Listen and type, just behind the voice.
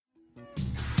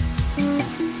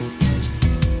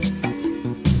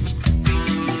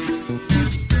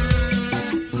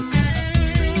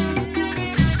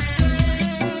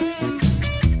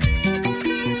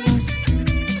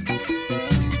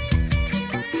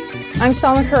I'm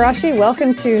Salma Karashi.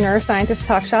 Welcome to Neuroscientist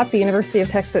Talk Shop, the University of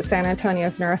Texas at San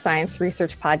Antonio's Neuroscience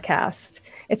Research Podcast.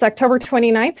 It's October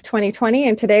 29th, 2020,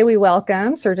 and today we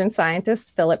welcome surgeon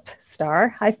scientist Philip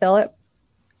Starr. Hi, Philip.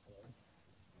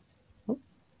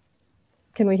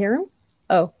 Can we hear him?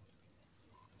 Oh.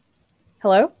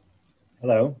 Hello?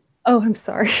 Hello. Oh, I'm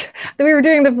sorry. We were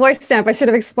doing the voice stamp. I should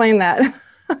have explained that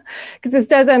because this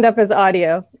does end up as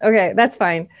audio. Okay, that's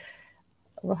fine.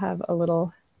 We'll have a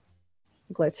little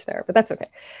glitch there, but that's okay.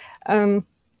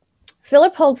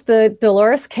 Philip holds the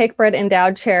Dolores Cakebread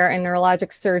Endowed Chair in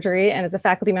Neurologic Surgery and is a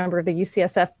faculty member of the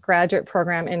UCSF graduate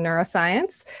program in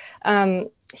neuroscience.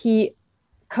 He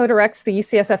co-directs the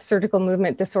UCSF Surgical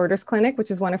Movement Disorders Clinic,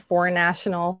 which is one of 4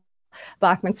 national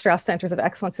Bachman-Strauss Centers of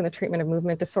Excellence in the treatment of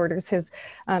movement disorders. His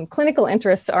clinical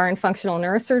interests are in functional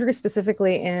neurosurgery,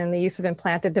 specifically in the use of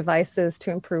implanted devices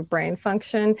to improve brain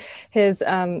function. His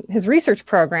research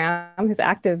program, his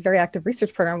very active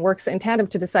research program, works in tandem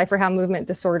to decipher how movement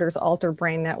disorders alter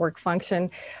brain network function,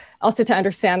 also to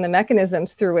understand the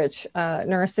mechanisms through which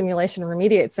neurostimulation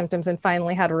remediates symptoms, and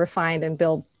finally how to refine and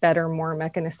build better, more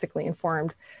mechanistically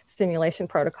informed stimulation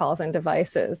protocols and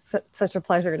devices. Such a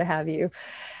pleasure to have you.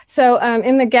 So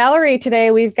in the gallery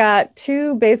today, we've got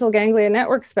 2 basal ganglia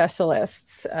network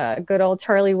specialists, good old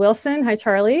Charlie Wilson. Hi,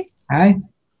 Charlie. Hi.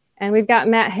 And we've got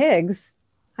Matt Higgs.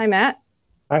 Hi, Matt.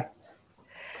 Hi.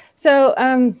 So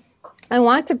I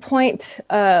want to point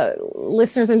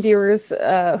listeners and viewers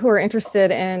who are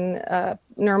interested in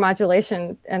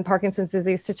neuromodulation and Parkinson's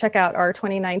disease to check out our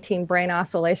 2019 Brain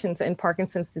Oscillations in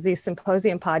Parkinson's Disease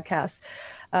Symposium podcast,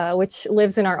 which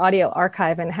lives in our audio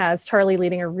archive and has Charlie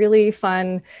leading a really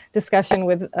fun discussion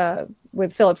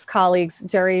with Philip's colleagues,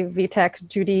 Jerry Vitek,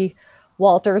 Judy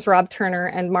Walters, Rob Turner,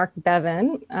 and Mark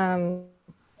Bevan.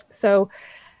 So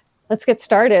let's get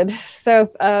started.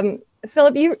 So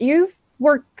Philip, you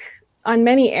work on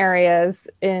many areas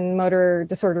in motor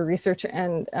disorder research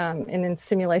and in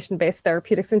stimulation-based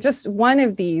therapeutics. And just one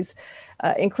of these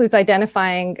includes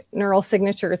identifying neural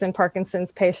signatures in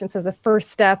Parkinson's patients as a first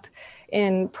step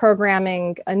in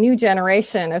programming a new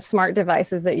generation of smart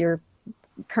devices that you're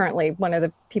currently one of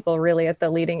the people really at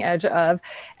the leading edge of.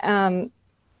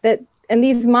 And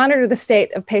these monitor the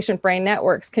state of patient brain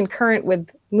networks concurrent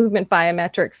with movement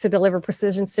biometrics to deliver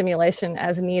precision stimulation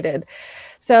as needed.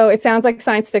 So it sounds like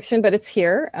science fiction, but it's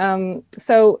here.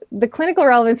 So the clinical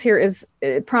relevance here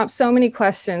it prompts so many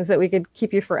questions that we could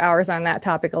keep you for hours on that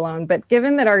topic alone. But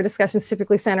given that our discussions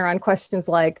typically center on questions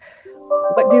like,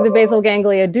 what do the basal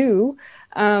ganglia do?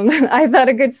 I thought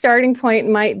a good starting point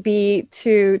might be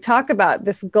to talk about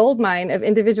this goldmine of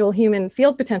individual human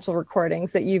field potential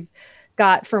recordings that you've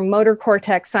got from motor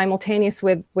cortex simultaneous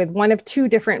with one of 2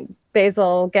 different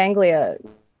basal ganglia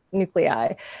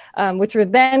nuclei, which are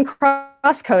then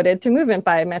cross-coded to movement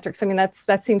biometrics. I mean,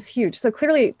 that seems huge. So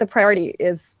clearly the priority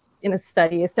is in this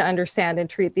study is to understand and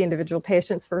treat the individual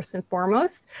patients first and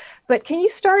foremost. But can you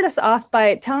start us off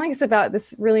by telling us about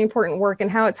this really important work and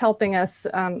how it's helping us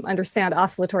understand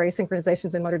oscillatory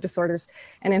synchronizations in motor disorders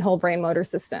and in whole brain motor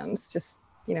systems? Just,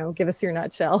 give us your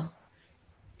nutshell.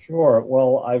 Sure.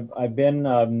 Well, I've been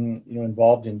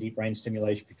involved in deep brain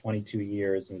stimulation for 22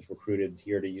 years and was recruited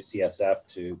here to UCSF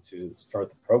to start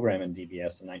the program in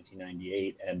DBS in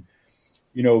 1998. And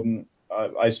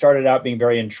I started out being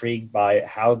very intrigued by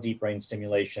how deep brain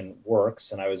stimulation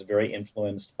works, and I was very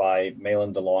influenced by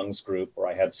Malin DeLong's group, where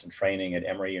I had some training at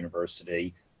Emory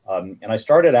University. And I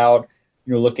started out,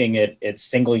 looking at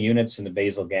single units in the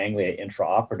basal ganglia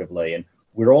intraoperatively, and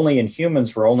we're only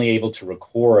able to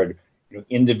record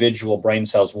individual brain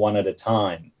cells one at a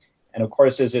time. And of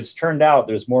course, as it's turned out,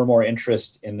 there's more and more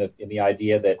interest in the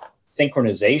idea that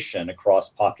synchronization across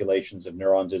populations of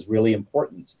neurons is really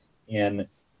important in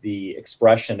the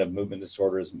expression of movement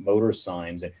disorders, motor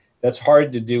signs. And that's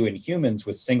hard to do in humans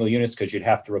with single units because you'd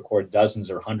have to record dozens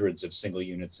or hundreds of single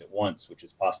units at once, which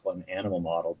is possible in an animal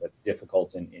model, but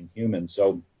difficult in humans.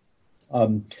 So,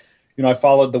 I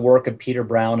followed the work of Peter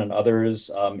Brown and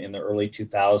others in the early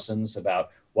 2000s about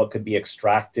what could be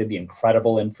extracted, the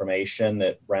incredible information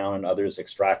that Brown and others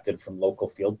extracted from local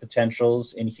field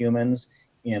potentials in humans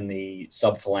in the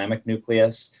subthalamic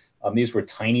nucleus. These were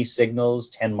tiny signals,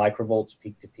 10 microvolts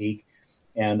peak to peak.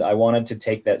 And I wanted to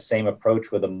take that same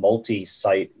approach with a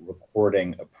multi-site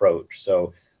recording approach.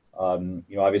 So,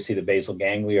 obviously the basal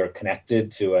ganglia are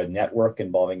connected to a network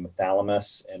involving the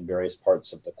thalamus and various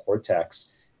parts of the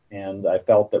cortex. And I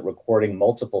felt that recording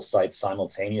multiple sites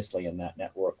simultaneously in that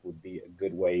network would be a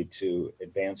good way to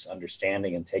advance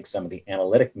understanding and take some of the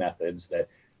analytic methods that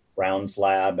Brown's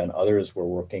lab and others were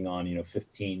working on,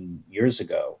 15 years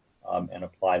ago, and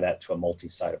apply that to a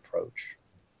multi-site approach.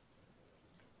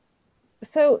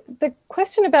 So the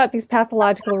question about these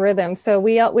pathological rhythms, so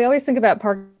we always think about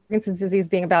Parkinson's disease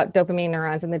being about dopamine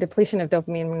neurons and the depletion of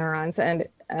dopamine neurons. And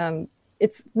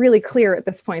it's really clear at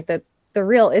this point that the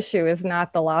real issue is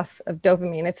not the loss of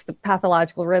dopamine, it's the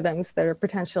pathological rhythms that are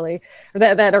potentially,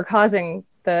 that are causing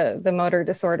the motor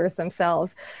disorders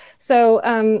themselves. So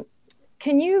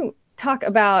can you talk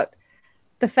about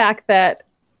the fact that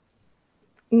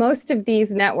most of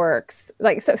these networks,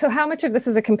 like, so how much of this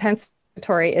is a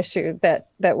compensatory issue that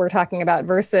we're talking about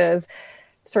versus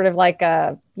sort of like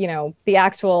the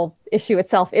actual issue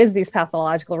itself is these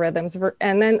pathological rhythms?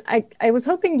 And then I was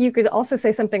hoping you could also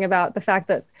say something about the fact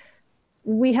that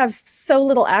we have so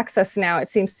little access now, it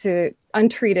seems, to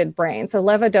untreated brain. So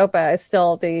levodopa is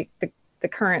still the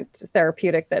current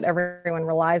therapeutic that everyone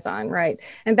relies on, right?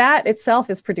 And that itself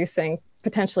is producing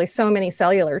potentially so many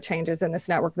cellular changes in this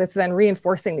network that's then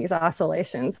reinforcing these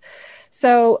oscillations.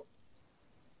 So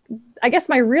I guess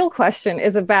my real question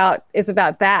is about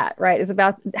that, right? Is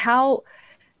about how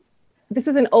this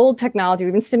is an old technology.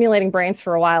 We've been stimulating brains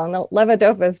for a while, and the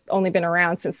levodopa has only been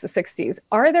around since the 60s.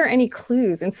 Are there any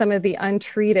clues in some of the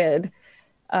untreated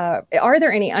are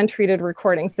there any untreated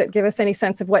recordings that give us any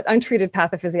sense of what untreated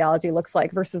pathophysiology looks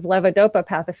like versus levodopa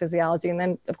pathophysiology? And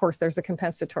then, of course, there's a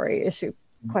compensatory issue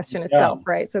question itself,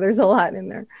 right? So there's a lot in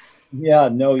there. Yeah,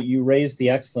 no, you raised the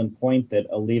excellent point that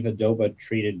a levodopa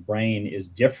treated brain is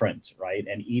different, right?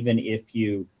 And even if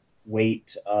you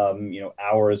wait,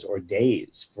 hours or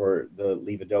days for the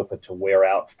levodopa to wear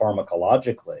out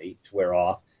pharmacologically, to wear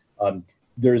off,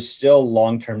 there's still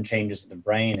long-term changes in the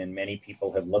brain, and many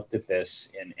people have looked at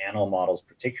this in animal models,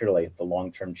 particularly at the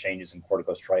long-term changes in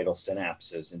corticostriatal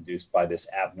synapses induced by this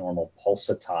abnormal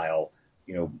pulsatile,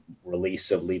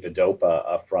 release of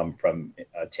levodopa from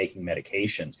taking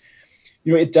medications.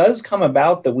 It does come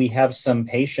about that we have some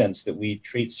patients that we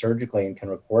treat surgically and can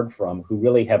record from who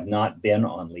really have not been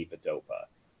on levodopa.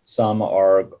 Some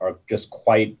are just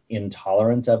quite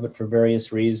intolerant of it for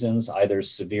various reasons, either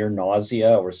severe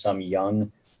nausea, or some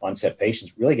young onset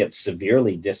patients really get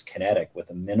severely dyskinetic with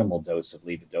a minimal dose of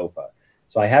levodopa.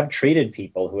 So I have treated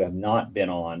people who have not been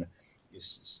on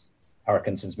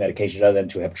Parkinson's medication other than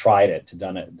to have tried it, to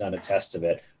done a test of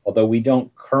it. Although we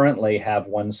don't currently have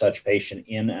one such patient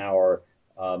in our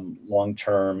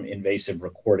long-term invasive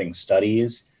recording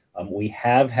studies. We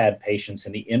have had patients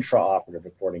in the intraoperative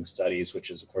recording studies,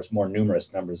 which is, of course, more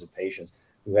numerous numbers of patients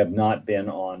who have not been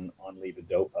on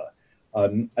levodopa.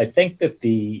 I think that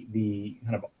the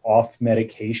kind of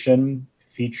off-medication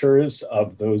features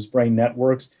of those brain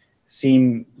networks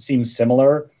seem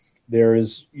similar. There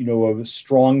is, a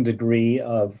strong degree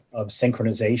of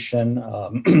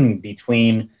synchronization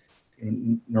between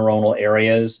neuronal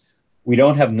areas. We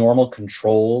don't have normal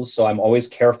controls, so I'm always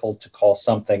careful to call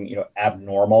something,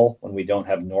 abnormal when we don't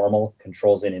have normal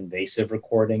controls in invasive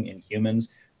recording in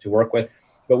humans to work with.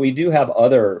 But we do have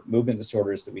other movement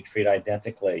disorders that we treat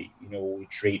identically. We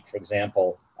treat, for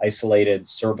example, isolated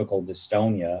cervical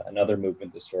dystonia, another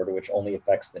movement disorder which only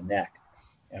affects the neck,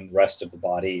 and the rest of the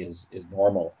body is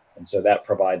normal. And so that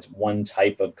provides one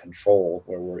type of control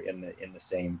where we're in the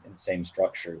same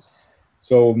structures.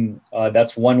 So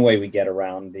that's one way we get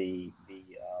around the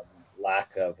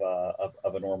lack of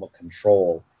a normal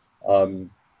control.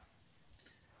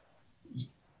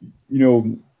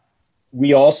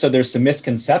 We also, there's some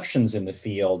misconceptions in the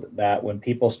field that when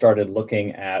people started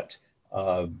looking at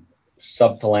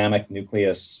subthalamic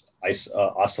nucleus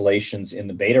oscillations in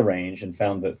the beta range and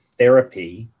found that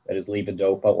therapy, that is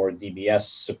levodopa or DBS,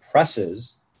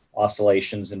 suppresses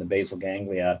oscillations in the basal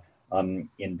ganglia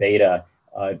in beta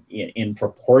in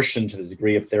proportion to the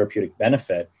degree of therapeutic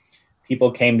benefit,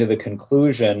 people came to the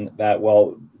conclusion that,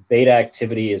 well, beta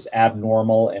activity is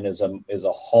abnormal and is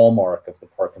a hallmark of the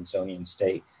Parkinsonian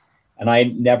state. And I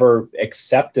never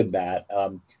accepted that.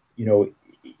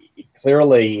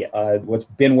 Clearly, what's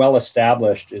been well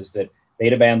established is that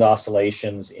beta band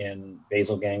oscillations in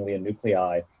basal ganglia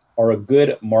nuclei are a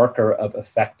good marker of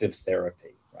effective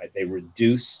therapy, right? They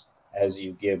reduce as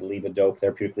you give levodopa,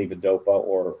 therapeutic levodopa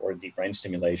or deep brain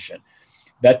stimulation.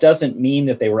 That doesn't mean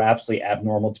that they were absolutely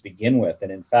abnormal to begin with.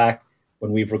 And in fact,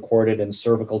 when we've recorded in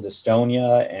cervical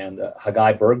dystonia, and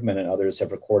Hagai Bergman and others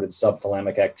have recorded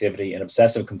subthalamic activity in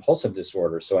obsessive compulsive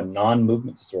disorder, so a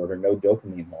non-movement disorder, no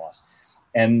dopamine loss.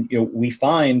 And we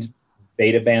find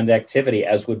beta band activity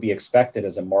as would be expected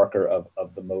as a marker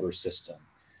of the motor system.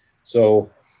 So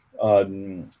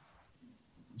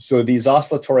these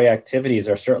oscillatory activities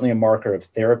are certainly a marker of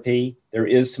therapy. There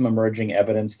is some emerging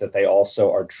evidence that they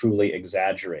also are truly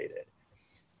exaggerated.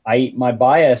 My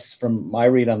bias from my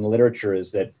read on the literature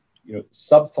is that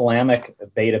subthalamic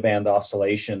beta band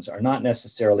oscillations are not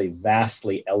necessarily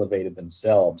vastly elevated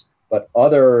themselves, but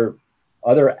other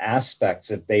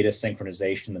aspects of beta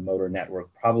synchronization in the motor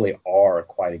network probably are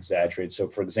quite exaggerated. So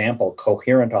for example,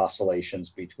 coherent oscillations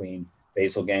between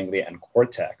basal ganglia and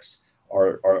cortex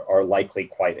are likely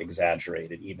quite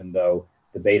exaggerated, even though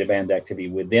the beta band activity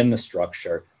within the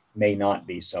structure may not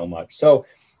be so much. So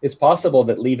it's possible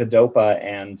that levodopa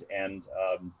and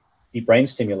deep brain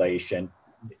stimulation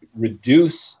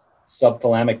reduce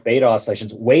subthalamic beta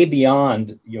oscillations way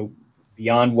beyond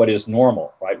beyond what is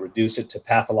normal, right? Reduce it to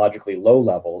pathologically low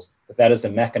levels, but that is a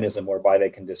mechanism whereby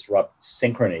they can disrupt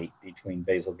synchrony between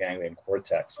basal ganglia and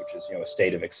cortex, which is a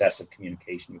state of excessive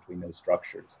communication between those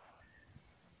structures.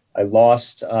 I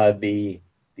lost the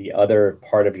other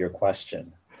part of your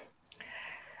question.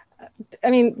 I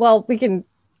mean, well, we can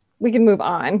move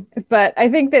on, but I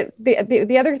think that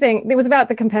the other thing, it was about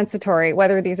the compensatory,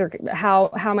 whether these are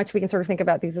how much we can sort of think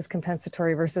about these as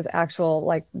compensatory versus actual,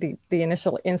 like the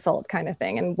initial insult kind of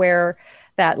thing, and where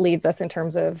that leads us in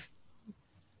terms of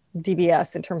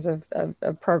DBS, in terms of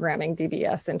programming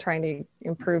DBS and trying to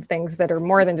improve things that are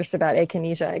more than just about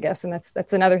akinesia, I guess. And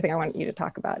that's another thing I want you to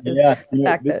talk about, is the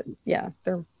fact that,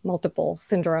 there are multiple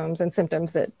syndromes and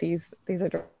symptoms that these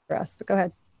address. But go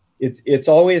ahead. It's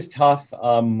always tough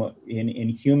in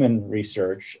human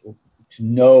research to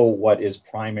know what is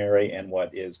primary and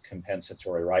what is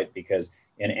compensatory, right? Because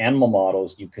in animal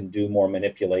models, you can do more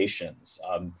manipulations.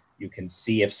 You can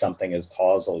see if something is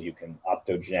causal. You can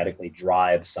optogenetically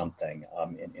drive something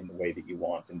in the way that you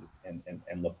want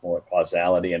and look more at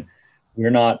causality. And we're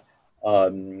not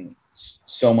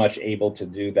so much able to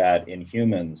do that in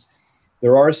humans.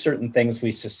 There are certain things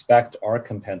we suspect are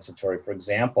compensatory. For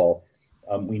example,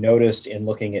 we noticed in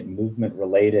looking at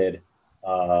movement-related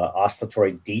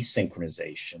oscillatory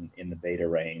desynchronization in the beta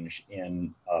range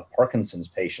in Parkinson's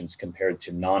patients compared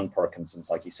to non-Parkinson's,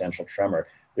 like essential tremor,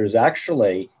 there's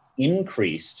actually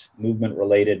increased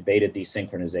movement-related beta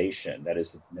desynchronization. That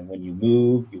is, when you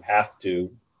move, you have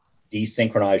to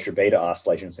desynchronize your beta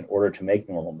oscillations in order to make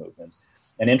normal movements.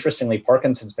 And interestingly,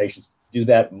 Parkinson's patients do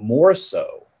that more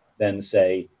so than,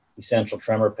 say, essential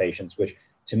tremor patients, which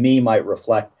to me might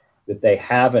reflect that they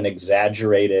have an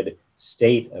exaggerated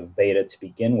state of beta to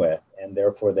begin with, and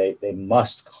therefore they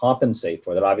must compensate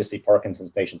for that. Obviously,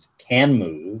 Parkinson's patients can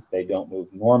move. They don't move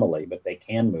normally, but they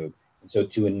can move. And so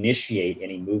to initiate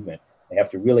any movement, they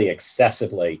have to really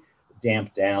excessively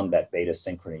damp down that beta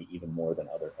synchrony even more than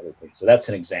other patients. So that's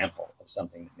an example of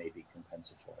something that may be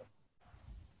compensatory.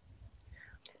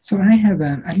 So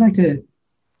I'd like to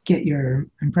get your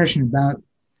impression about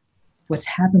what's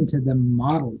happened to the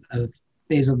model of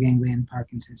basal ganglia and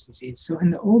Parkinson's disease. So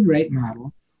in the old rate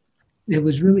model, it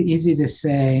was really easy to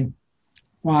say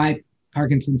why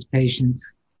Parkinson's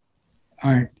patients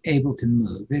aren't able to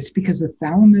move. It's because the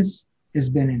thalamus has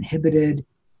been inhibited,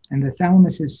 and the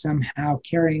thalamus is somehow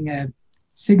carrying a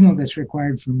signal that's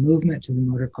required for movement to the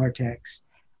motor cortex,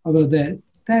 although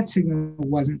that signal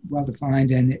wasn't well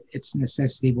defined and its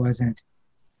necessity wasn't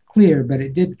clear, but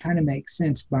it did kind of make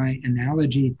sense by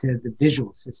analogy to the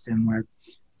visual system, where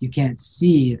you can't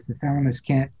see. If the thalamus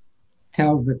can't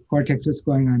tell the cortex what's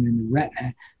going on in the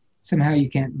retina, somehow you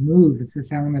can't move if the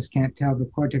thalamus can't tell the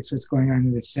cortex what's going on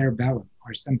in the cerebellum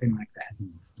or something like that.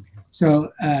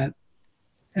 So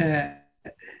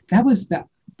that was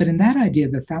but in that idea,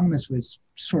 the thalamus was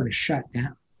sort of shut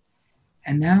down.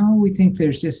 And now we think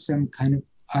there's just some kind of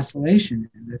oscillation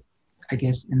in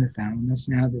the thalamus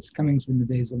now that's coming from the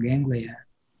basal ganglia.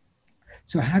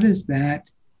 So how do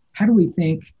we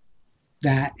think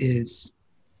that is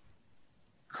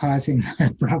causing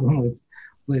a problem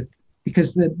with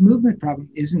because the movement problem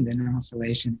isn't an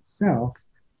oscillation itself.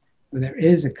 There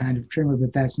is a kind of tremor,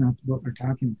 but that's not what we're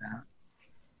talking about.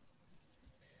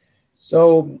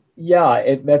 So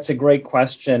that's a great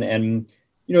question. And,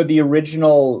 the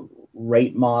original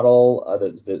rate model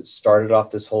that started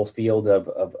off this whole field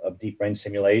of deep brain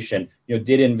stimulation,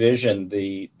 did envision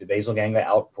the basal ganglia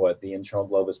output, the internal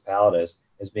globus pallidus,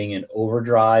 as being an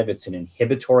overdrive. It's an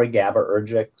inhibitory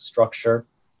GABAergic structure.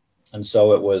 And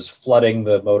so it was flooding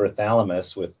the motor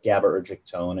thalamus with GABAergic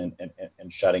tone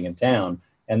and shutting it down.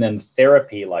 And then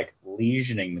therapy, like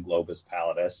lesioning the globus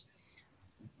pallidus,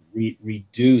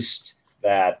 reduced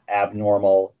that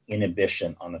abnormal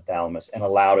inhibition on the thalamus and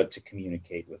allowed it to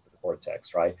communicate with the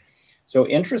cortex, right? So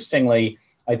interestingly,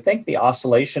 I think the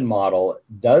oscillation model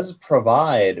does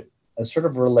provide a sort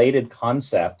of related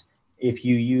concept if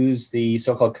you use the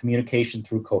so-called communication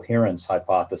through coherence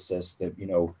hypothesis that,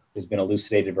 has been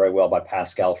elucidated very well by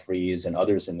Pascal Fries and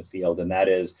others in the field. And that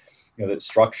is, that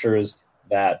structures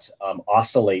that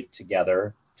oscillate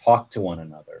together talk to one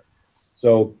another.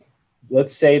 So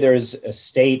let's say there's a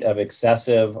state of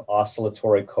excessive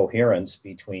oscillatory coherence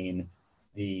between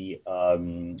the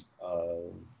globus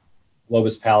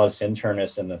pallidus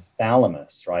internus and the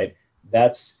thalamus, right?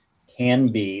 That's can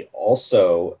be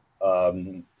also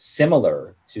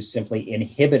similar to simply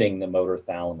inhibiting the motor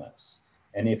thalamus.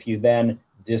 And if you then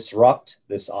disrupt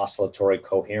this oscillatory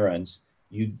coherence,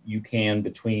 you can,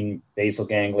 between basal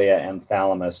ganglia and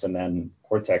thalamus and then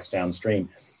cortex downstream,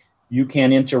 you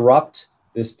can interrupt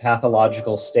this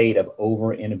pathological state of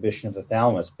over inhibition of the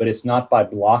thalamus, but it's not by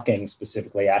blocking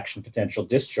specifically action potential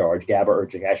discharge,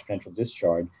 GABAergic action potential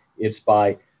discharge. It's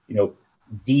by,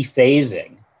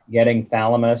 dephasing, getting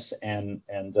thalamus and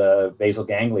basal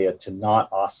ganglia to not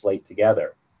oscillate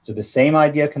together. So the same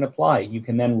idea can apply. You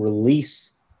can then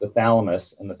release the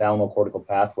thalamus and the thalamocortical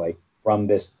pathway from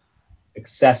this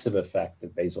excessive effect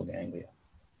of basal ganglia.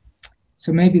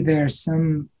 So maybe there's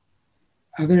some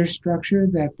other structure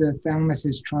that the thalamus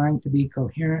is trying to be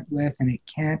coherent with, and it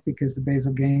can't because the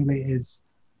basal ganglia is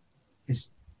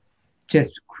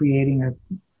just creating a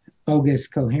bogus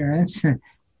coherence.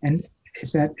 And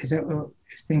is that what you're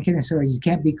thinking? So you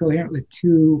can't be coherent with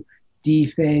two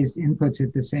dephased inputs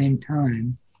at the same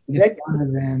time. If one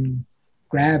of them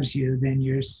grabs you, then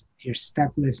you're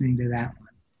stuck listening to that one.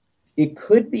 It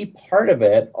could be part of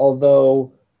it,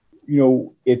 although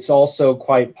it's also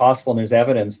quite possible, and there's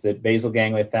evidence that basal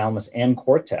ganglia, thalamus, and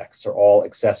cortex are all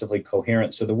excessively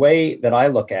coherent. So the way that I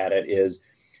look at it is,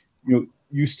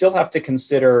 you still have to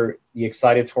consider the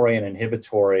excitatory and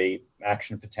inhibitory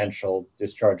action potential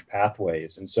discharge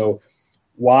pathways. And so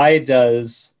why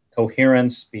does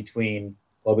coherence between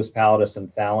globus pallidus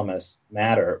and thalamus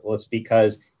matter? Well, it's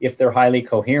because if they're highly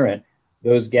coherent,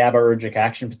 those GABAergic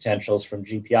action potentials from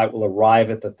GPI will arrive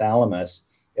at the thalamus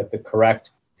at the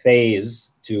correct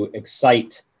phase to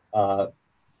excite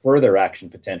further action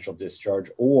potential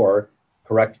discharge, or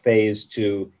correct phase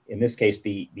to, in this case,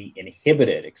 be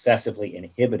inhibited, excessively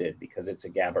inhibited, because it's a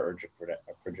GABAergic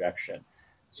projection.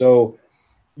 So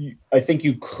I think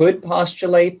you could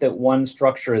postulate that one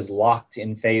structure is locked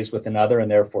in phase with another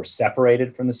and therefore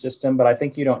separated from the system, but I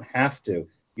think you don't have to.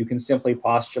 You can simply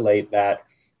postulate that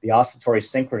the oscillatory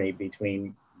synchrony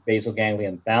between basal ganglia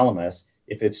and thalamus,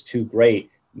 if it's too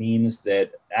great, means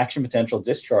that action potential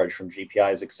discharge from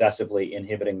GPI is excessively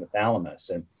inhibiting the thalamus.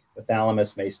 And the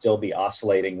thalamus may still be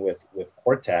oscillating with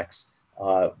cortex,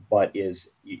 but it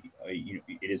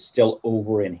is still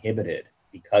over inhibited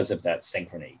because of that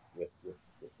synchrony with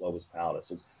globus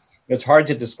pallidus. It's hard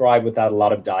to describe without a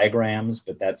lot of diagrams,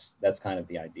 but that's kind of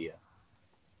the idea.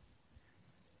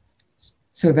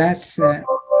 So that's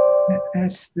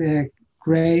the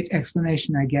great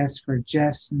explanation, I guess, for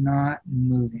just not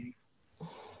moving,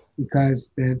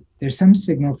 because there's some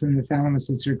signal from the thalamus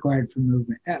that's required for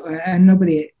movement. And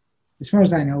nobody, as far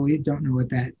as I know, we don't know what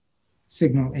that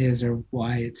signal is or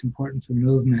why it's important for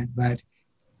movement. But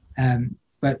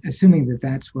assuming that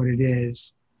that's what it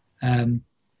is, then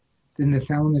the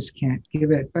thalamus can't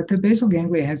give it. But the basal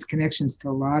ganglia has connections to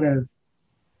a lot of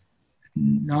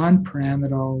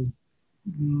non-pyramidal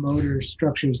motor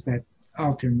structures that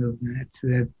alter movement.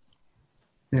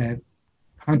 The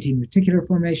pontine reticular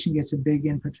formation gets a big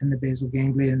input from the basal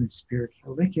ganglia and the spirit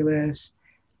colliculus.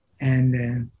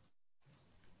 And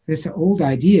this old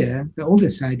idea, the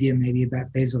oldest idea maybe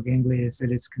about basal ganglia, is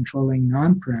that it's controlling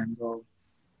non-pyramidal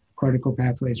cortical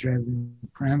pathways rather than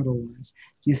pyramidal ones.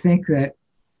 Do you think that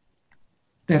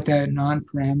the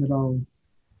non-pyramidal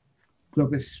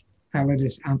globus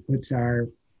pallidus outputs are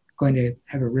going to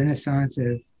have a renaissance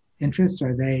of interest?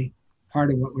 Are they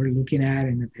part of what we're looking at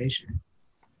in the patient?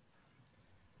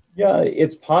 Yeah,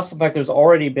 it's possible. In fact, there's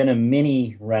already been a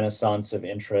mini renaissance of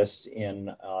interest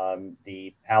in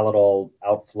the pallidal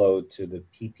outflow to the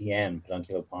PPN,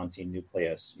 pedunculopontine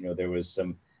nucleus. There was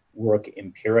some work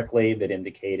empirically that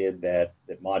indicated that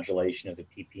modulation of the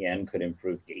PPN could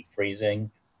improve gate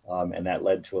freezing, and that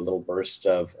led to a little burst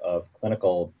of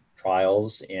clinical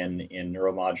trials in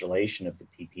neuromodulation of the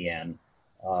PPN.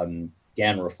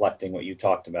 Again, reflecting what you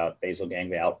talked about, basal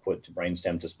ganglia output to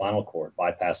brainstem to spinal cord,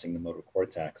 bypassing the motor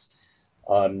cortex.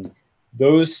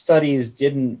 Those studies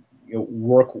didn't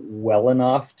work well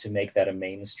enough to make that a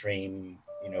mainstream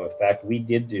effect. We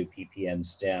did do PPN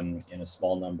stem in a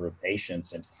small number of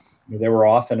patients, and there were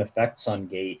often effects on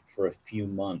gait for a few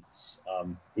months.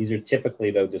 These are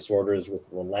typically, though, disorders with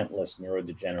relentless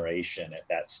neurodegeneration at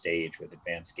that stage with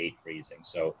advanced gait freezing.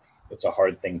 So it's a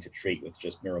hard thing to treat with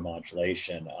just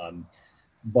neuromodulation.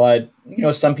 But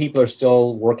some people are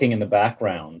still working in the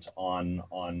background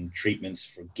on treatments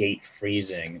for gait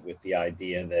freezing, with the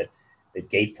idea that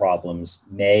gait problems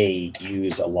may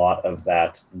use a lot of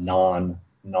that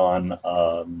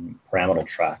non-pyramidal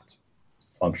tract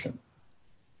function.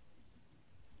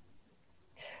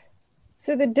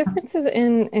 So the differences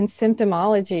in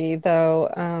symptomology,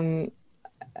 though,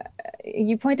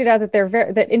 you pointed out that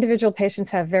that individual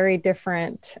patients have very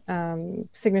different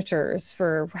signatures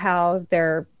for how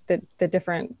the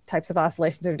different types of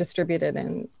oscillations are distributed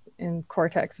in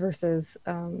cortex versus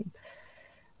the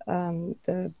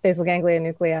basal ganglia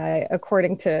nuclei,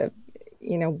 according to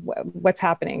what's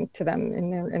happening to them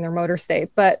in their motor state.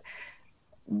 But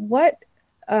what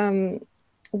are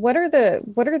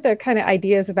the kind of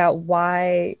ideas about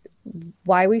why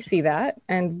we see that,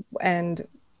 and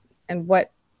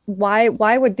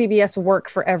why would DBS work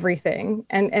for everything?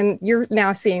 And you're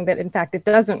now seeing that in fact it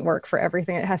doesn't work for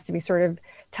everything. It has to be sort of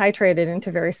titrated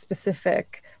into very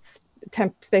specific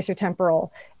spatiotemporal.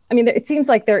 I mean, it seems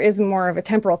like there is more of a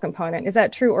temporal component. Is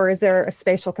that true, or is there a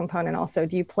spatial component also?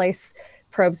 Do you place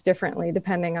probes differently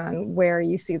depending on where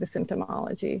you see the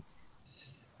symptomology?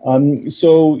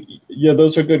 So yeah,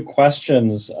 those are good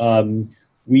questions.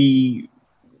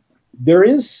 There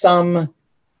is some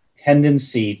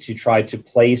tendency to try to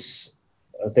place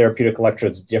therapeutic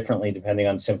electrodes differently depending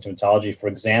on symptomatology. For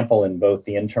example, in both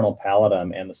the internal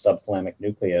pallidum and the subthalamic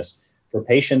nucleus, for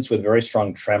patients with very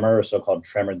strong tremor, or so-called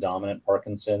tremor-dominant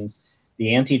Parkinson's,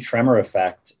 the anti-tremor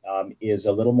effect is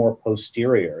a little more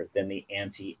posterior than the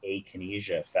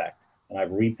anti-akinesia effect. And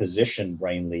I've repositioned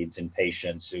brain leads in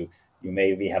patients who you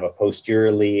maybe have a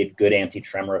posterior lead, good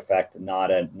anti-tremor effect, not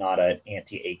an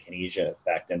anti-akinesia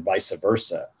effect, and vice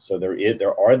versa. So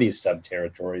there are these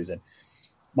subterritories, and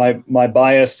my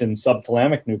bias in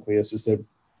subthalamic nucleus is that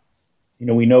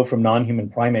we know from non-human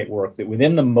primate work that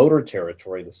within the motor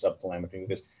territory, the subthalamic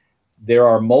nucleus, there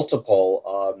are multiple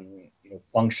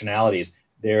functionalities.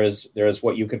 There's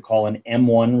what you could call an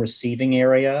M1 receiving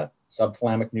area,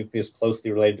 subthalamic nucleus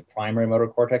closely related to primary motor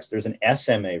cortex. There's an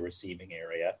SMA receiving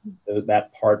area,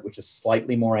 that part which is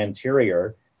slightly more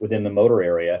anterior within the motor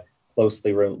area,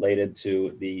 closely related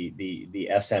to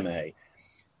the SMA.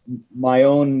 My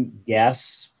own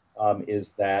guess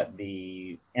is that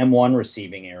the M1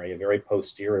 receiving area, very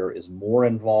posterior, is more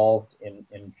involved in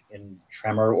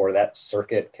tremor, or that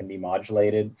circuit can be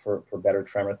modulated for better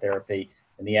tremor therapy.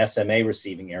 And the SMA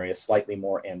receiving area, slightly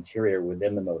more anterior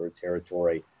within the motor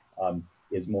territory,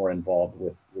 is more involved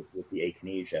with the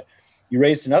akinesia. You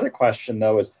raised another question,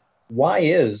 though, is why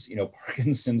is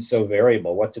Parkinson's so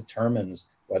variable? What determines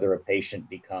whether a patient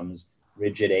becomes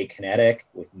rigid akinetic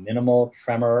with minimal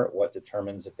tremor? What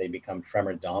determines if they become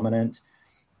tremor dominant?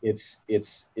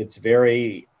 It's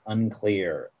very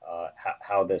unclear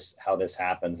how this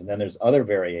happens. And then there's other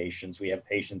variations. We have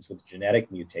patients with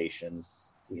genetic mutations.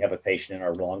 We have a patient in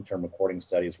our long-term recording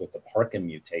studies with the Parkin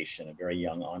mutation, a very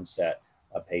young onset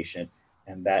patient,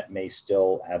 and that may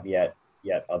still have yet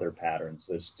other patterns.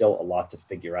 There's still a lot to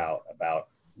figure out about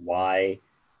why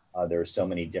there are so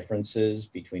many differences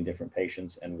between different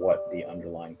patients and what the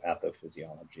underlying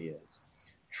pathophysiology is.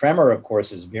 Tremor, of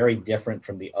course, is very different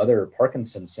from the other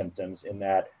Parkinson's symptoms in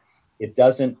that it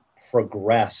doesn't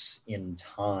progress in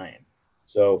time.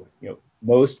 So,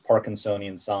 most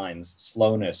Parkinsonian signs,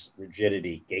 slowness,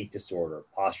 rigidity, gait disorder,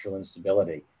 postural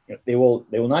instability, they will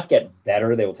not get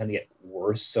better. They will tend to get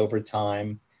worse over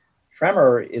time.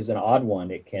 Tremor is an odd one.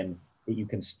 You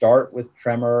can start with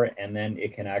tremor, and then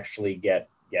it can actually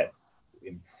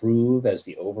improve as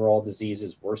the overall disease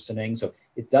is worsening. So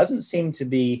it doesn't seem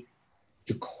to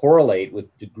correlate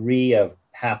with degree of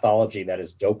pathology that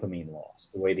is dopamine loss,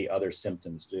 the way the other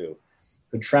symptoms do.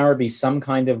 Could tremor be some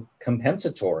kind of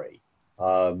compensatory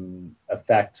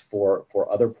effect for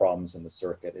other problems in the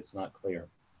circuit? It's not clear.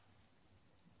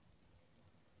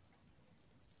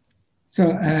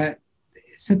 So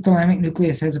subthalamic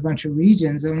nucleus has a bunch of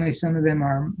regions. Only some of them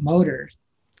are motor.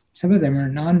 Some of them are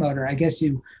non-motor. I guess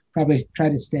you probably try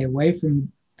to stay away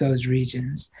from those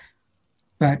regions.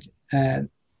 But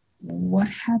what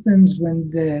happens when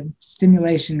the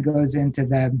stimulation goes into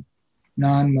the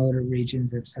non-motor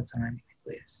regions of subthalamic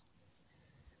nucleus?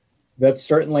 That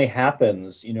certainly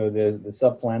happens. The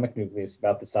subthalamic nucleus is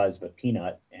about the size of a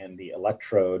peanut, and the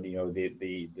electrode,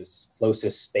 the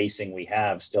closest spacing we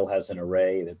have still has an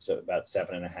array that's about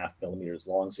 7.5 millimeters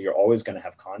long. So you're always going to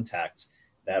have contacts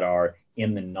that are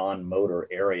in the non-motor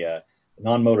area. The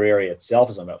non-motor area itself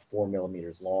is about 4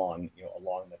 millimeters long,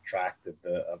 along the tract of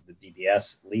the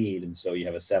DBS lead, and so you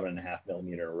have a 7.5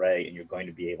 millimeter array, and you're going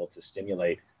to be able to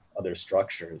stimulate other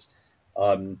structures.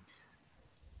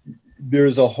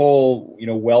 There's a whole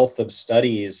wealth of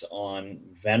studies on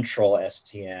ventral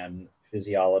STN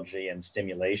physiology and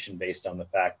stimulation based on the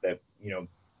fact that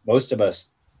most of us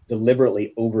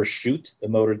deliberately overshoot the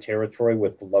motor territory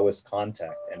with the lowest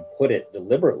contact and put it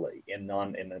deliberately in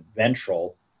the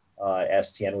ventral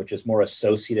STN, which is more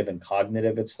associative and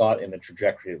cognitive, it's thought, in the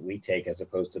trajectory that we take as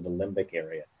opposed to the limbic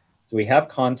area. So we have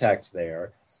contacts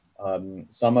there.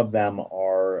 Some of them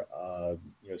are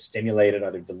stimulated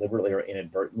either deliberately or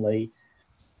inadvertently.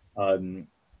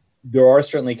 There are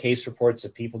certainly case reports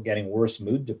of people getting worse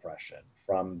mood depression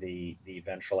from the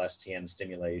ventral STN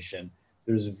stimulation.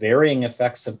 There's varying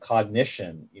effects of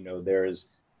cognition. There's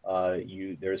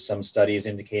some studies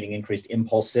indicating increased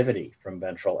impulsivity from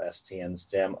ventral STN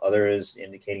stim. Others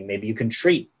indicating maybe you can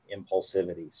treat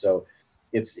impulsivity. So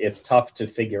it's tough to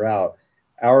figure out.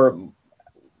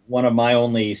 One of my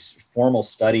only formal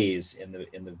studies in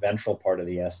the ventral part of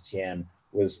the STN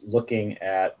was looking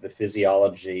at the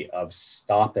physiology of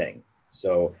stopping.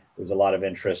 So there's a lot of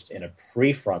interest in a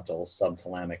prefrontal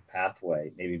subthalamic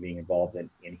pathway, maybe being involved in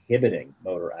inhibiting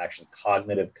motor action,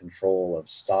 cognitive control of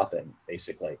stopping,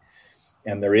 basically.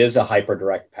 And there is a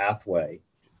hyperdirect pathway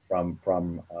from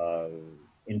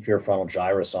inferior frontal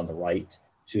gyrus on the right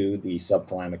to the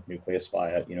subthalamic nucleus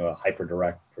via a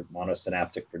hyperdirect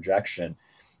monosynaptic projection.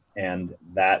 And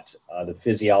that the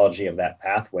physiology of that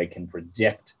pathway can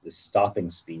predict the stopping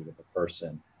speed of a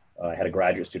person. I had a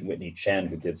graduate student, Whitney Chen,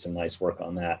 who did some nice work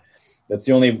on that. That's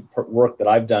the only work that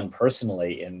I've done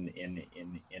personally in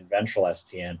ventral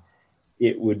STN.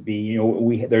 It would be,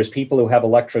 there's people who have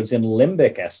electrodes in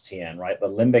limbic STN, right? The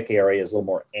limbic area is a little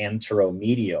more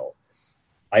anteromedial.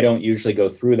 I don't usually go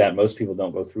through that. Most people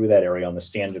don't go through that area on the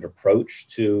standard approach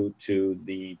to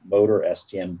the motor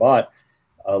STN, but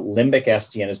limbic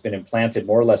STN has been implanted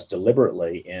more or less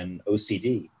deliberately in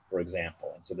OCD, for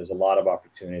example. And so there's a lot of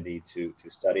opportunity to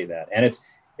study that. And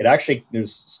it actually,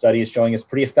 there's studies showing it's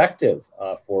pretty effective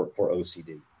for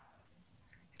OCD.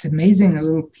 It's amazing a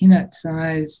little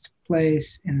peanut-sized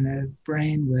place in the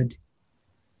brain would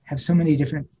have so many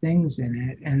different things in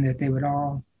it, and that they would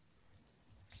all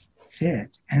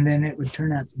fit. And then it would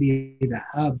turn out to be the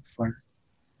hub for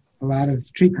a lot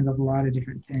of treatment of a lot of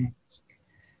different things.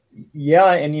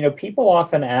 Yeah, and people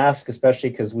often ask, especially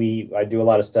because I do a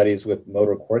lot of studies with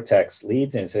motor cortex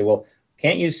leads, and say, well,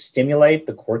 can't you stimulate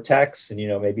the cortex? And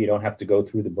maybe you don't have to go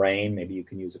through the brain. Maybe you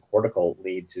can use a cortical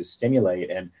lead to stimulate.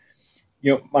 And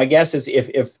my guess is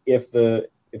if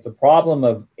the problem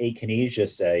of akinesia,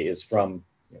 say, is from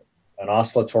an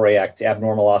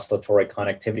abnormal oscillatory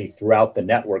connectivity throughout the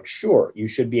network, sure, you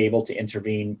should be able to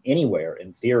intervene anywhere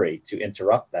in theory to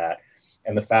interrupt that.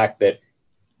 And the fact that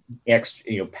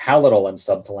palatal and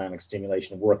subthalamic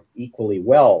stimulation work equally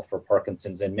well for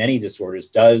Parkinson's and many disorders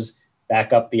does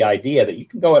back up the idea that you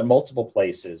can go at multiple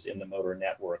places in the motor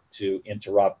network to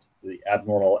interrupt the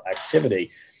abnormal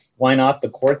activity. Why not the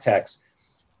cortex?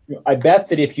 I bet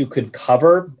that if you could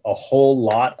cover a whole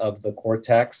lot of the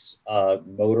cortex,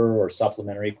 motor or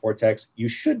supplementary cortex, you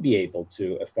should be able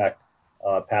to affect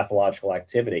pathological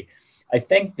activity. I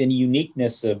think the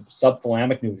uniqueness of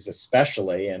subthalamic nucleus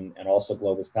especially, and also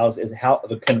globus pallidus, is how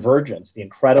the convergence, the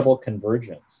incredible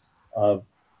convergence of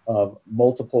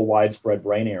multiple widespread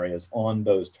brain areas on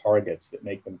those targets that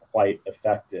make them quite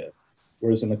effective.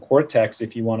 Whereas in the cortex,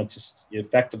 if you wanted to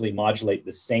effectively modulate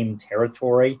the same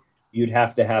territory, you'd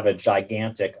have to have a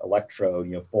gigantic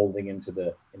electrode, folding into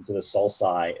the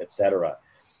sulci, et cetera.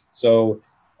 So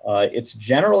it's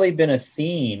generally been a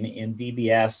theme in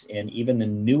DBS and even the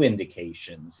new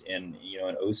indications in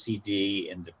OCD,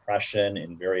 in depression,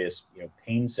 in various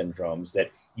pain syndromes,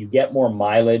 that you get more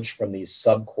mileage from these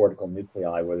subcortical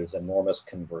nuclei where there's enormous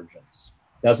convergence.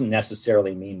 Doesn't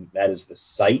necessarily mean that is the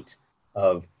site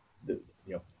of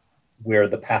where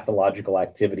the pathological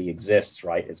activity exists,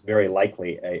 right? It's very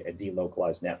likely a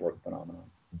delocalized network phenomenon.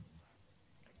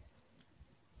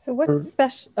 So what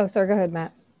special, oh, sorry, go ahead,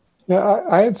 Matt. Yeah,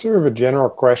 I had sort of a general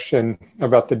question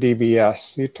about the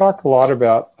DBS. You talk a lot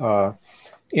about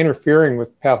interfering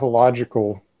with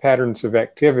pathological patterns of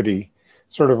activity,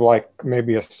 sort of like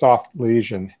maybe a soft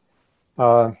lesion.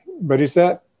 But is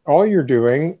that all you're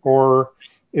doing, or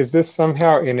is this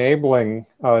somehow enabling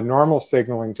normal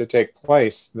signaling to take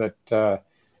place that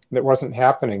wasn't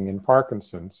happening in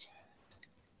Parkinson's?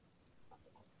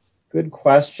 Good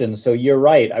question. So you're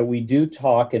right. We do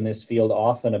talk in this field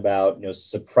often about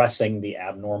suppressing the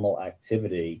abnormal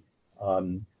activity.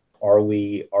 Are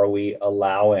we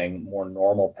allowing more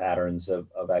normal patterns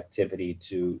of activity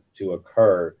to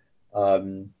occur?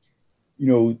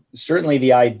 Certainly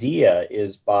the idea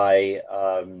is by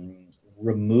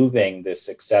removing this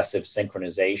excessive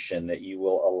synchronization that you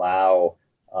will allow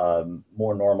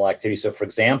more normal activity. So for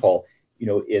example,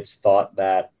 it's thought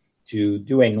that to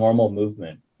do a normal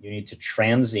movement, you need to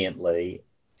transiently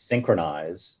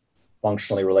synchronize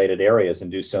functionally related areas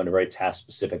and do so in a very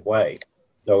task-specific way.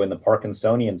 Though in the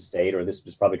Parkinsonian state, or this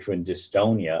is probably true in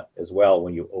dystonia as well,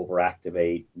 when you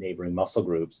overactivate neighboring muscle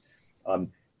groups,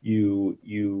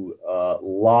 you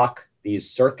lock these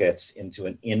circuits into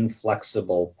an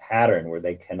inflexible pattern where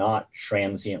they cannot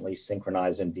transiently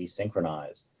synchronize and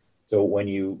desynchronize. So when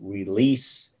you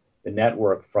release the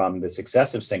network from the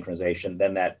successive synchronization,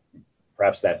 then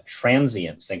perhaps that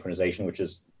transient synchronization, which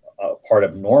is part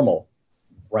of normal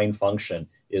brain function,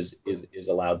 is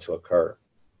allowed to occur.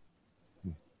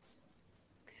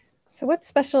 So what's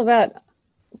special about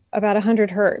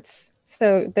 100 hertz?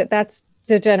 So that's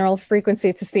the general frequency.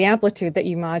 It's just the amplitude that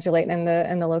you modulate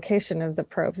and the location of the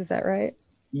probes. Is that right?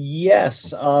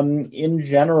 Yes. In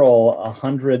general,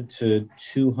 100 to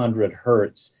 200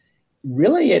 hertz.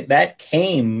 Really, that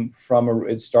came from,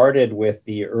 it started with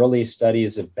the early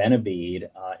studies of Benabide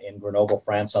in Grenoble,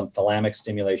 France, on thalamic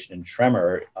stimulation and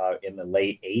tremor in the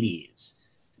late 80s,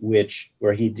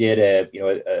 where he did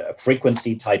a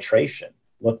frequency titration,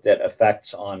 looked at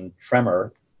effects on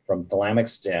tremor from thalamic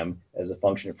stim as a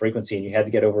function of frequency, and you had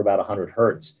to get over about 100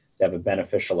 hertz to have a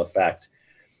beneficial effect.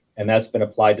 And that's been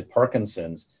applied to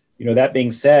Parkinson's. That being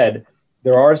said,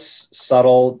 there are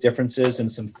subtle differences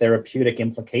and some therapeutic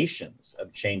implications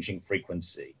of changing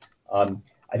frequency.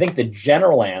 I think the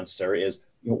general answer is,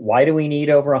 why do we need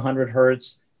over 100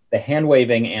 hertz? The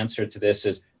hand-waving answer to this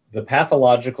is the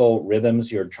pathological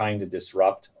rhythms you're trying to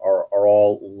disrupt are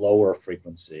all lower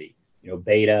frequency,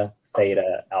 beta,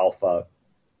 theta, alpha,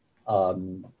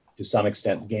 to some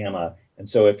extent gamma. And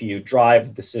so if you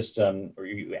drive the system or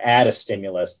you add a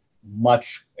stimulus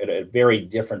at a very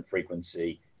different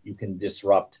frequency, you can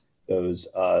disrupt those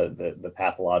the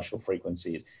pathological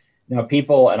frequencies. Now,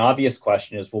 an obvious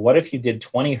question is, well, what if you did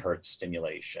 20 hertz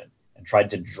stimulation and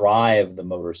tried to drive the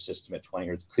motor system at 20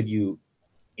 hertz? Could you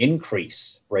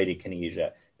increase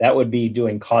bradykinesia? That would be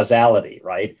doing causality,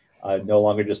 right? No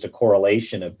longer just a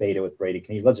correlation of beta with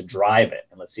bradykinesia. Let's drive it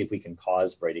and let's see if we can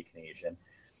cause bradykinesia. And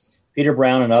Peter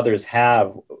Brown and others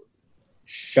have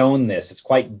shown this. It's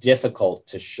quite difficult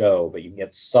to show, but you can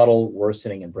get subtle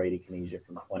worsening in bradykinesia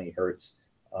from 20 hertz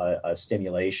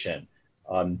stimulation.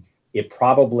 It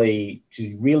probably,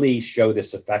 to really show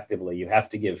this effectively, you have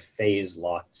to give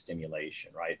phase-locked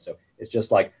stimulation, right? So it's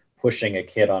just like pushing a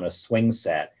kid on a swing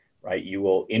set, right? You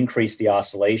will increase the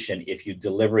oscillation if you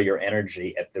deliver your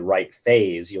energy at the right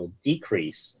phase. You'll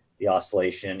decrease the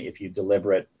oscillation if you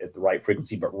deliver it at the right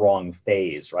frequency, but wrong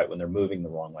phase, right? When they're moving the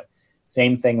wrong way.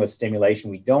 Same thing with stimulation.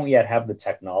 We don't yet have the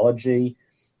technology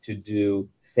to do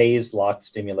phase-locked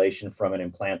stimulation from an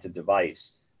implanted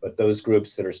device, but those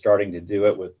groups that are starting to do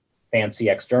it with fancy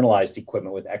externalized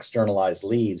equipment with externalized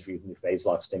leads for using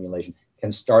phase-locked stimulation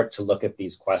can start to look at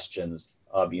these questions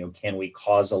of, can we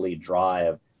causally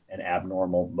drive an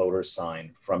abnormal motor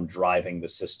sign from driving the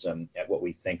system at what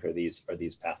we think are these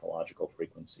pathological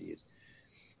frequencies.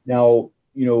 Now,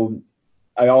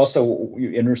 I also,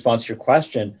 in response to your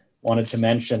question, wanted to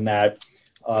mention that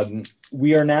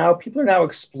people are now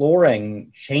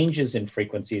exploring changes in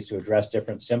frequencies to address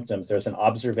different symptoms. There's an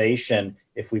observation,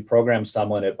 if we program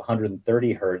someone at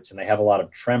 130 hertz and they have a lot of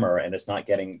tremor and it's not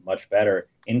getting much better,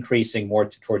 increasing more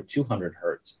toward 200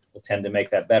 hertz will tend to make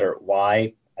that better.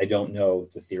 Why? I don't know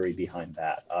the theory behind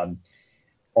that.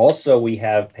 Also, we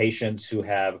have patients who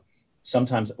have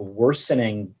sometimes a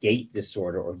worsening gait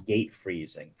disorder or gait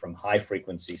freezing from high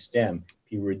frequency stim.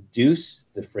 If you reduce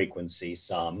the frequency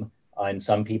some, and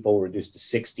some people reduce to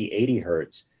 60, 80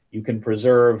 hertz, you can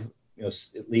preserve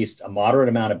at least a moderate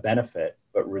amount of benefit,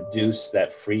 but reduce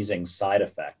that freezing side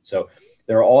effect. So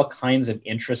there are all kinds of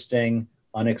interesting,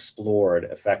 unexplored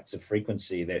effects of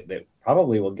frequency that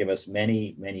probably will give us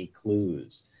many, many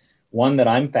clues. One that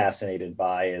I'm fascinated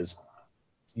by is,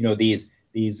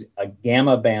 these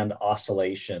gamma band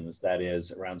oscillations, that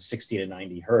is around 60 to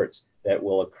 90 hertz, that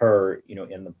will occur,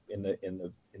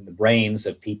 in the brains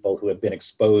of people who have been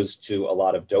exposed to a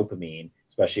lot of dopamine,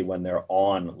 especially when they're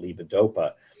on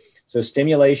levodopa. So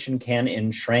stimulation can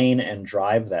entrain and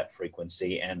drive that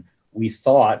frequency. And we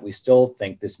still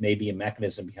think this may be a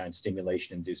mechanism behind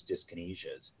stimulation-induced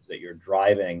dyskinesias, is that you're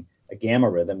driving a gamma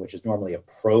rhythm, which is normally a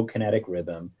prokinetic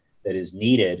rhythm that is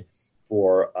needed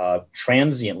for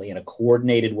transiently in a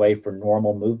coordinated way for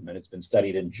normal movement. It's been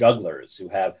studied in jugglers who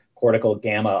have cortical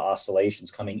gamma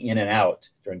oscillations coming in and out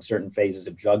during certain phases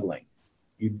of juggling.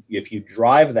 If you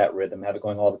drive that rhythm, have it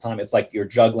going all the time, it's like you're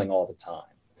juggling all the time,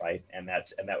 right? And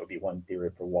that would be one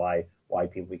theory for why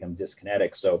people become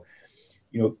dyskinetic. So,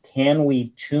 can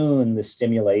we tune the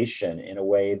stimulation in a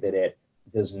way that it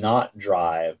does not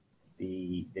drive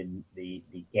the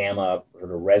gamma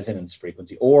sort of resonance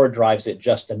frequency, or drives it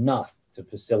just enough to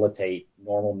facilitate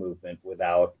normal movement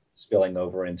without spilling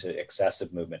over into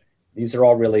excessive movement? These are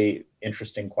all really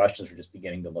interesting questions we're just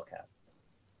beginning to look at.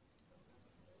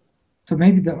 So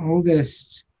maybe the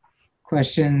oldest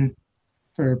question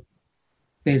for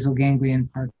basal ganglion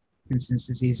Parkinson's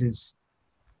disease is,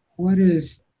 what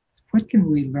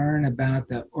can we learn about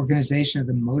the organization of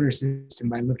the motor system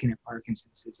by looking at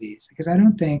Parkinson's disease? Because I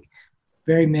don't think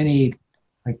very many,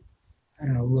 like, I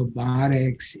don't know,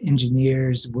 robotics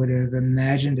engineers would have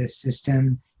imagined a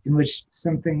system in which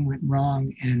something went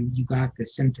wrong and you got the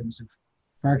symptoms of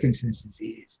Parkinson's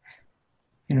disease.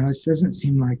 You know, it doesn't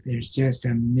seem like there's just a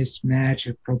mismatch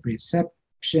of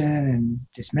proprioception and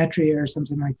dysmetria or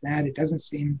something like that. It doesn't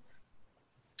seem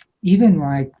even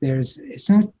like it's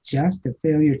not just a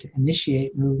failure to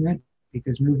initiate movement,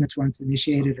 because movements once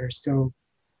initiated are still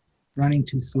running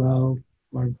too slow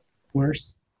or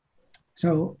worse.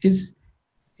 So is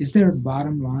there a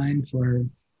bottom line for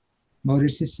motor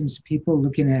systems people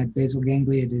looking at basal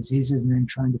ganglia diseases and then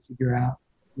trying to figure out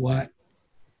what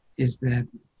is the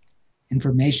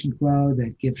information flow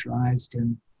that gives rise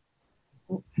to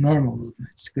normal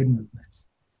movements, good movements?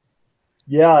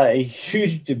 Yeah, a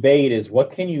huge debate is,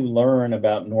 what can you learn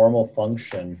about normal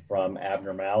function from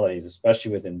abnormalities,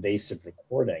 especially with invasive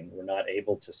recording? We're not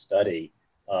able to study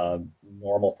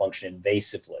normal function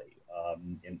invasively,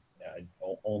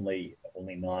 only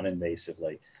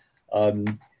non-invasively.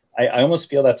 I almost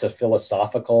feel that's a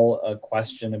philosophical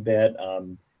question a bit.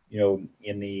 You know,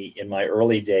 in my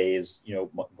early days, you know,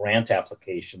 grant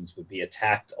applications would be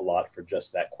attacked a lot for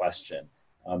just that question.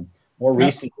 More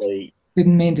recently,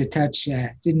 didn't mean to touch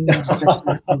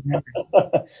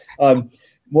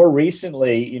more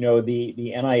recently, you know,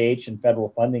 the NIH and federal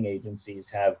funding agencies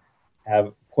have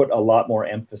put a lot more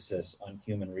emphasis on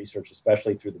human research,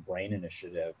 especially through the BRAIN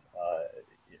initiative,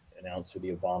 announced through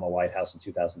the Obama White House in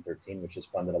 2013, which has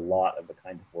funded a lot of the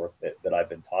kind of work that I've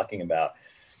been talking about.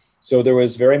 So there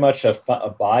was very much a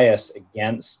bias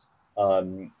against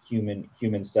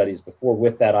human studies before,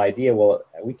 with that idea, well,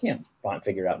 we can't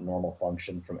figure out normal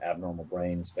function from abnormal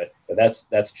brains, but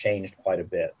that's changed quite a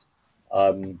bit.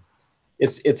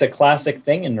 It's a classic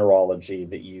thing in neurology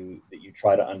that you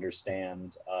try to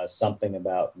understand something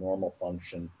about normal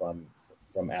function from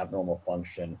abnormal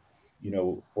function. You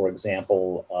know, for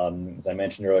example, as I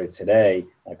mentioned earlier today,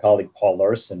 my colleague Paul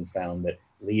Larson found that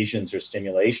lesions or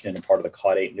stimulation in a part of the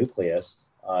caudate nucleus,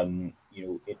 ameliorate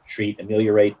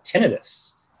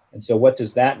tinnitus. And so what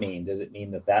does that mean? Does it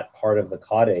mean that part of the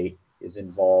caudate is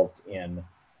involved in,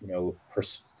 you know,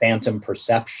 phantom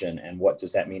perception? And what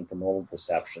does that mean for normal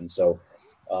perception? So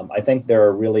I think there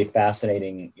are really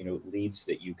fascinating, you know, leads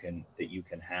that you can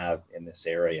have in this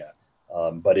area.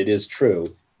 But it is true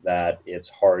that it's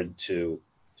hard to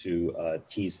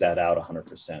tease that out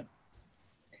 100%.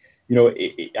 You know,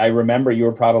 I remember, you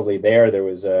were probably there. There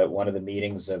was one of the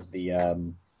meetings of the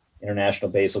International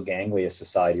Basal Ganglia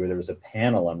Society, where there was a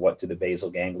panel on what do the basal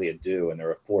ganglia do, and there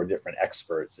were 4 different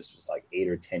experts. This was like 8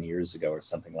 or 10 years ago or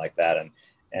something like that,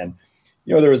 and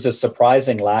you know, there was a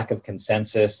surprising lack of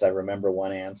consensus. I remember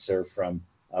one answer from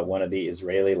one of the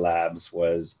Israeli labs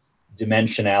was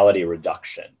dimensionality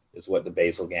reduction is what the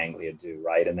basal ganglia do,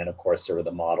 right? And then of course there were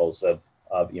the models of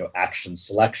you know, action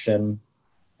selection,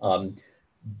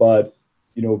 but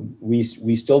you know, we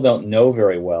still don't know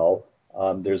very well.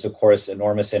 There's, of course,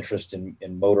 enormous interest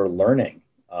in motor learning.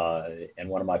 And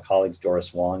one of my colleagues,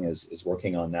 Doris Wong, is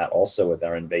working on that also with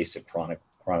our invasive chronic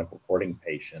recording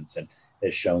patients, and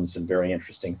has shown some very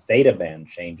interesting theta band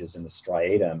changes in the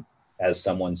striatum as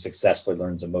someone successfully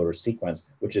learns a motor sequence,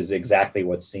 which is exactly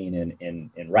what's seen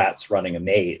in rats running a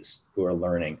maze who are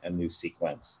learning a new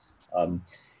sequence.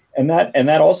 And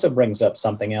that also brings up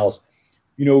something else.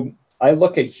 You know, I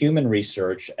look at human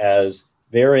research as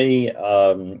very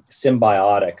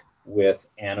symbiotic with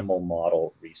animal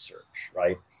model research,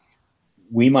 right?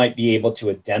 We might be able to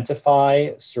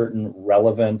identify certain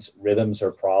relevant rhythms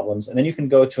or problems, and then you can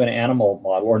go to an animal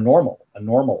model or a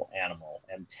normal animal,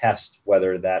 and test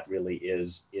whether that really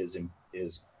is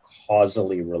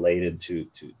causally related to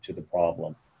the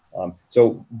problem.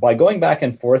 So by going back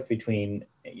and forth between,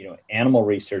 you know, animal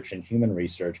research and human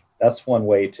research, that's one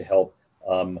way to help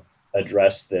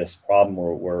address this problem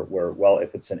where, well,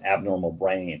 if it's an abnormal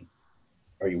brain,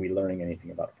 are we learning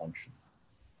anything about function?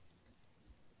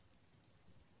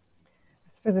 I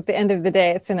suppose at the end of the day,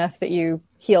 it's enough that you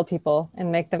heal people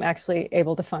and make them actually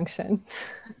able to function.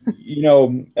 You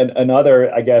know,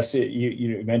 another, I guess,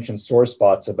 you mentioned sore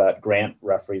spots about grant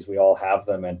referees. We all have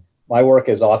them. And my work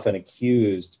is often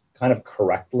accused, kind of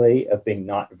correctly, of being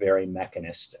not very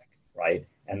mechanistic, right?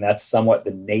 And that's somewhat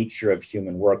the nature of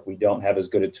human work. We don't have as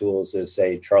good a tools as,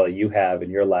 say, Charlie, you have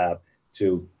in your lab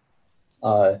to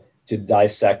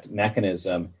dissect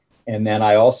mechanism. And then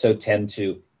I also tend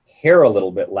to care a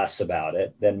little bit less about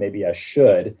it than maybe I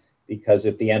should, because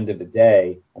at the end of the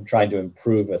day, I'm trying to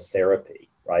improve a therapy,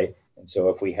 right? And so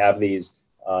if we have these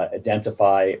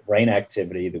identify brain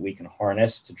activity that we can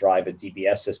harness to drive a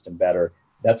DBS system better,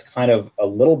 that's kind of a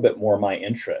little bit more my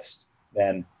interest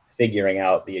than figuring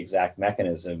out the exact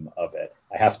mechanism of it.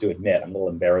 I have to admit, I'm a little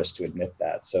embarrassed to admit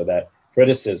that. So that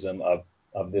criticism of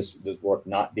this work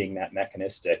not being that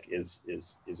mechanistic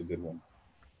is a good one.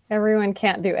 Everyone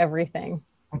can't do everything.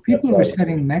 Well, people who are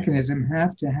studying mechanism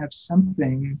have to have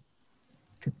something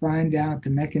to find out the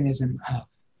mechanism of,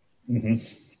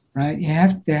 right?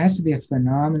 There has to be a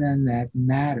phenomenon that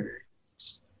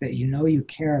matters, that you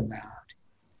care about.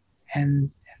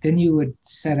 And then you would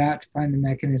set out to find the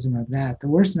mechanism of that. The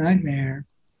worst nightmare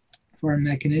for a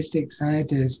mechanistic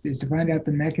scientist is to find out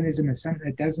the mechanism of something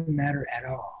that doesn't matter at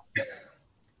all,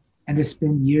 and to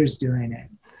spend years doing it.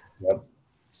 Yep.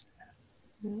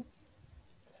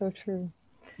 So true.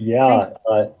 Yeah,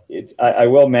 I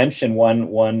will mention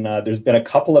one. There's been a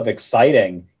couple of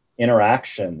exciting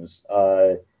interactions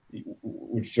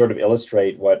which sort of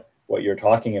illustrate what you're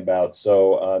talking about.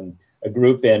 So a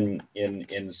group in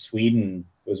Sweden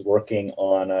was working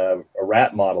on a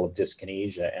rat model of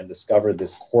dyskinesia and discovered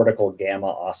this cortical gamma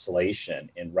oscillation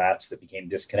in rats that became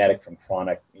dyskinetic from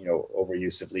chronic,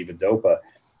 overuse of levodopa.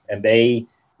 And they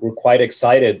were quite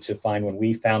excited to find when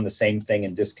we found the same thing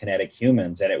in dyskinetic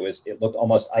humans, and it looked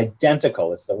almost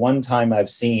identical. It's the one time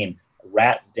I've seen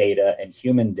rat data and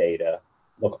human data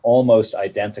look almost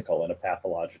identical in a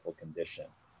pathological condition.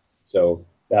 So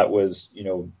that was,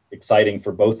 exciting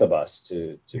for both of us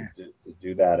to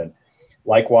do that. And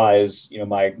likewise,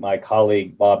 my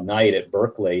colleague Bob Knight at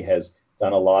Berkeley has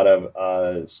done a lot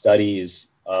of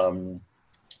studies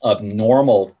of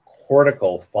normal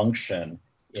cortical function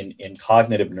in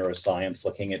cognitive neuroscience,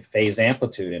 looking at phase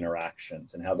amplitude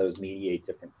interactions and how those mediate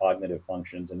different cognitive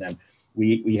functions. And then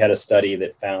we had a study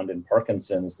that found in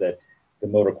Parkinson's that the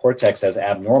motor cortex has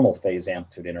abnormal phase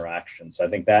amplitude interactions. So I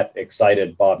think that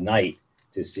excited Bob Knight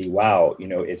to see, wow,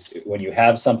 it's when you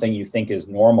have something you think is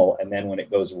normal, and then when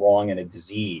it goes wrong in a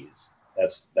disease,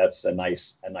 that's a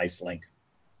nice link.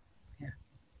 Yeah.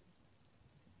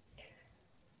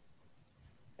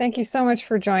 Thank you so much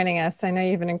for joining us. I know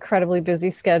you have an incredibly busy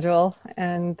schedule,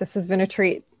 and this has been a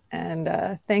treat.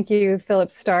 And thank you, Philip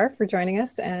Starr, for joining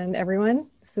us, and everyone.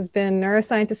 This has been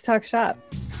Neuroscientist Talk Shop.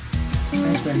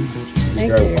 Thanks very much.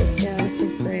 Thank you. Yeah, this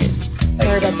is great.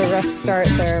 Sorry about the rough start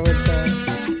there with the